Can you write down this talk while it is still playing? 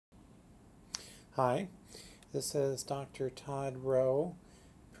Hi, this is Dr. Todd Rowe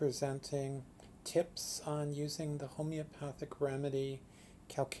presenting tips on using the homeopathic remedy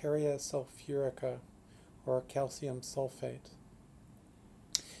Calcarea sulphurica or calcium sulfate.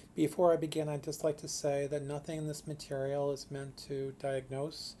 Before I begin, I'd just like to say that nothing in this material is meant to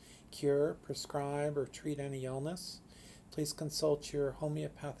diagnose, cure, prescribe, or treat any illness. Please consult your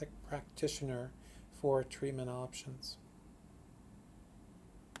homeopathic practitioner for treatment options.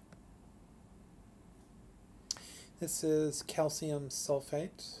 This is calcium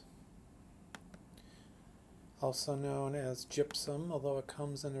sulfate, also known as gypsum, although it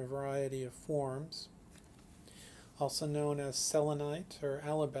comes in a variety of forms. Also known as selenite or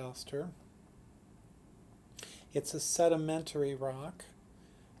alabaster. It's a sedimentary rock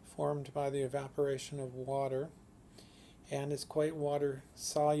formed by the evaporation of water and is quite water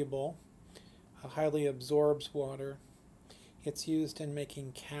soluble, highly absorbs water. It's used in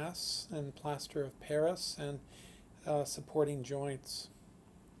making casts and plaster of Paris and supporting joints.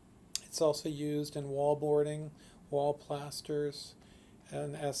 It's also used in wall boarding, wall plasters,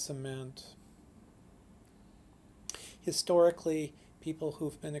 and as cement. Historically, people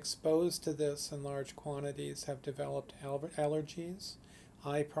who've been exposed to this in large quantities have developed allergies,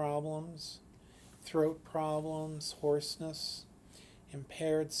 eye problems, throat problems, hoarseness,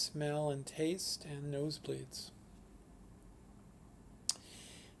 impaired smell and taste, and nosebleeds.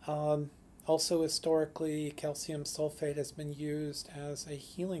 Also, historically, calcium sulfate has been used as a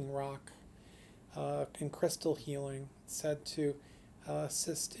healing rock in crystal healing. It's said to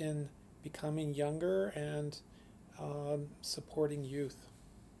assist in becoming younger and supporting youth.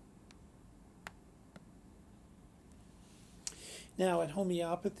 Now, in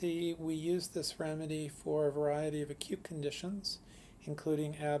homeopathy, we use this remedy for a variety of acute conditions,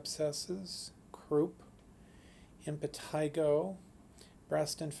 including abscesses, croup, impetigo,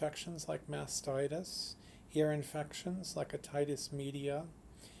 breast infections like mastitis, ear infections like otitis media,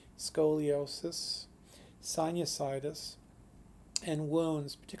 scoliosis, sinusitis, and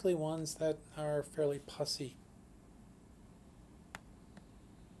wounds, particularly ones that are fairly pussy.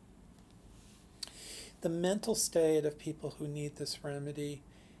 The mental state of people who need this remedy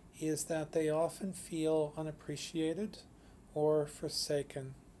is that they often feel unappreciated or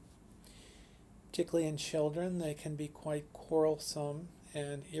forsaken. Particularly in children, they can be quite quarrelsome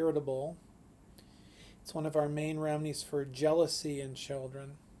and irritable. It's one of our main remedies for jealousy in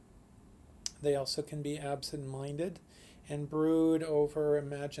children. They also can be absent-minded and brood over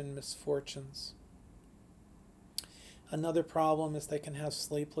imagined misfortunes. Another problem is they can have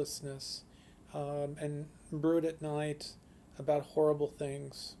sleeplessness and brood at night about horrible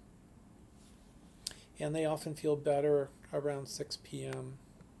things. And they often feel better around 6 p.m.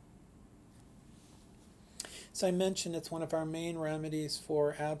 As I mentioned, it's one of our main remedies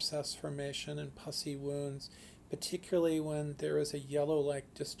for abscess formation and pussy wounds, particularly when there is a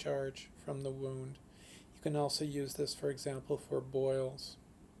yellow-like discharge from the wound. You can also use this, for example, for boils.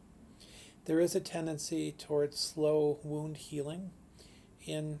 There is a tendency towards slow wound healing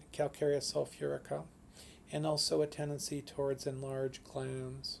in Calcarea sulphurica, and also a tendency towards enlarged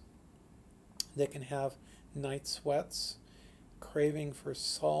glands. They can have night sweats, craving for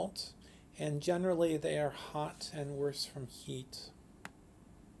salt, and generally they are hot and worse from heat.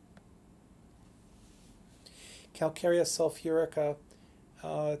 Calcarea sulphurica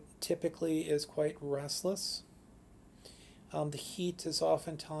typically is quite restless. The heat is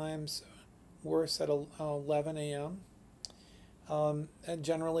oftentimes worse at 11 a.m. And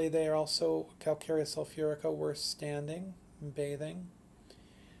generally they are also, Calcarea sulphurica, worse standing, bathing,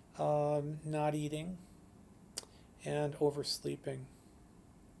 not eating, and oversleeping.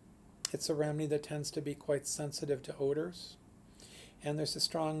 It's a remedy that tends to be quite sensitive to odors, and there's a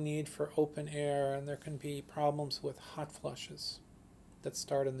strong need for open air, and there can be problems with hot flushes that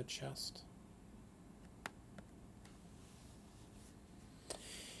start in the chest.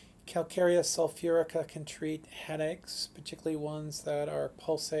 Calcarea sulphurica can treat headaches, particularly ones that are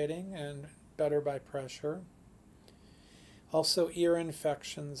pulsating and better by pressure. Also ear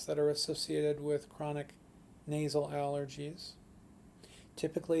infections that are associated with chronic nasal allergies.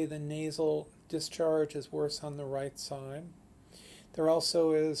 Typically the nasal discharge is worse on the right side. There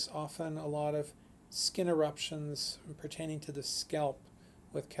also is often a lot of skin eruptions pertaining to the scalp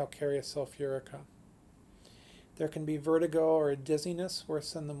with Calcarea sulphurica. There can be vertigo or dizziness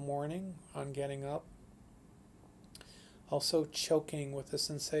worse in the morning on getting up. Also choking with the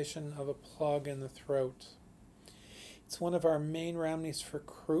sensation of a plug in the throat. It's one of our main remedies for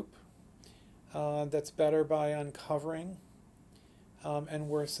croup that's better by uncovering and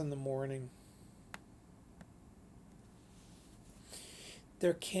worse in the morning.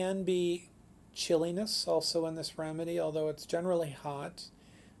 There can be chilliness also in this remedy, although it's generally hot,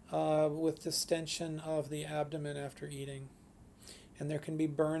 with distension of the abdomen after eating. And there can be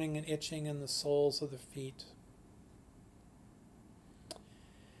burning and itching in the soles of the feet.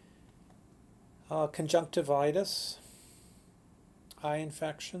 Conjunctivitis, eye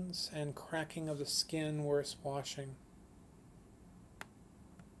infections, and cracking of the skin worse washing.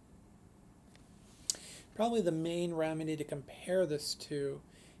 Probably the main remedy to compare this to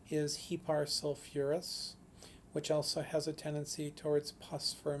is Hepar sulphuris, which also has a tendency towards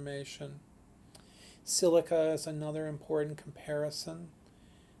pus formation. Silica is another important comparison.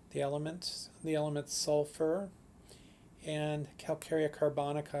 The element sulfur, and Calcarea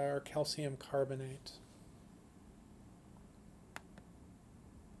carbonica, or calcium carbonate.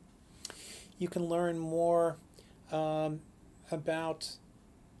 You can learn more about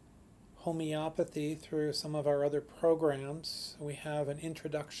homeopathy through some of our other programs. We have an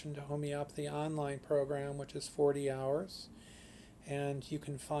Introduction to Homeopathy online program, which is 40 hours. And you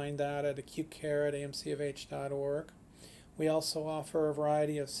can find that at acutecare@amchof.org. We also offer a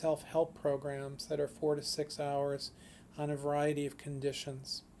variety of self-help programs that are 4 to 6 hours on a variety of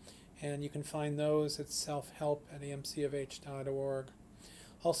conditions. And you can find those at selfhelp@amchof.org.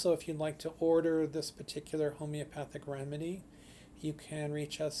 Also, if you'd like to order this particular homeopathic remedy, you can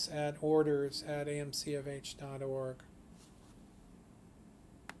reach us at orders@amchof.org.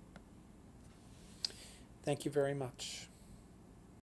 Thank you very much.